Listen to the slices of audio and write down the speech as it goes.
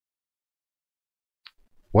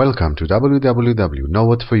Welcome to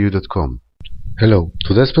www.knowwhatforyou.com. Hello,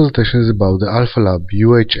 today's presentation is about the Alpha Lab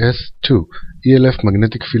UHS2 ELF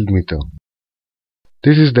magnetic field meter.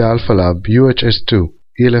 This is the Alpha Lab UHS2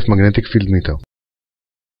 ELF magnetic field meter.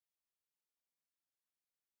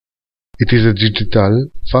 It is a digital,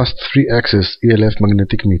 fast 3-axis ELF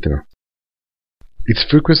magnetic meter. Its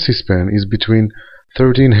frequency span is between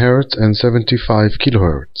 13 Hz and 75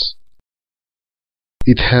 kHz.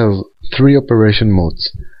 It has 3 operation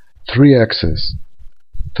modes: 3-axis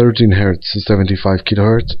 13 Hz to 75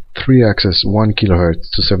 kHz, 3-axis 1 kHz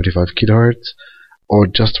to 75 kHz, or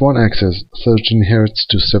just 1-axis 13 Hz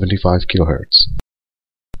to 75 kHz.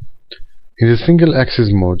 In the single-axis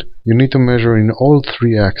mode, you need to measure in all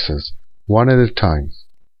 3 axes, one at a time.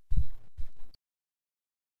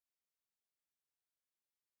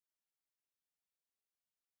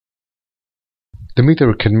 The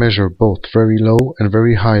meter can measure both very low and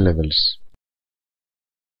very high levels.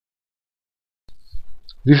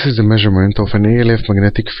 This is the measurement of an ELF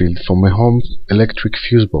magnetic field from a home electric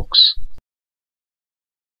fuse box.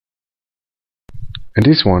 And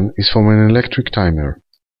this one is from an electric timer.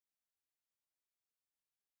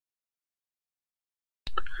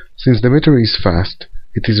 Since the meter is fast,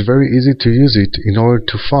 it is very easy to use it in order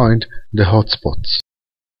to find the hot spots.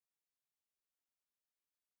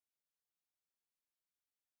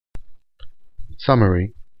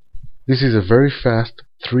 Summary: this is a very fast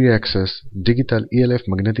 3-axis digital ELF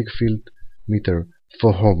magnetic field meter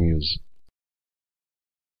for home use.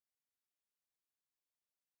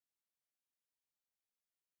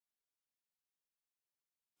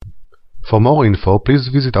 For more info, please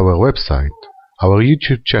visit our website, our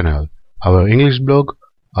YouTube channel, our English blog,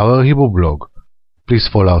 our Hebrew blog. Please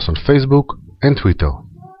follow us on Facebook and Twitter.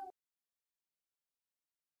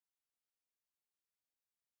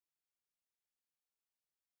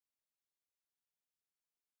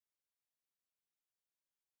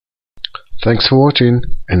 Thanks for watching,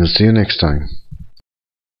 and see you next time.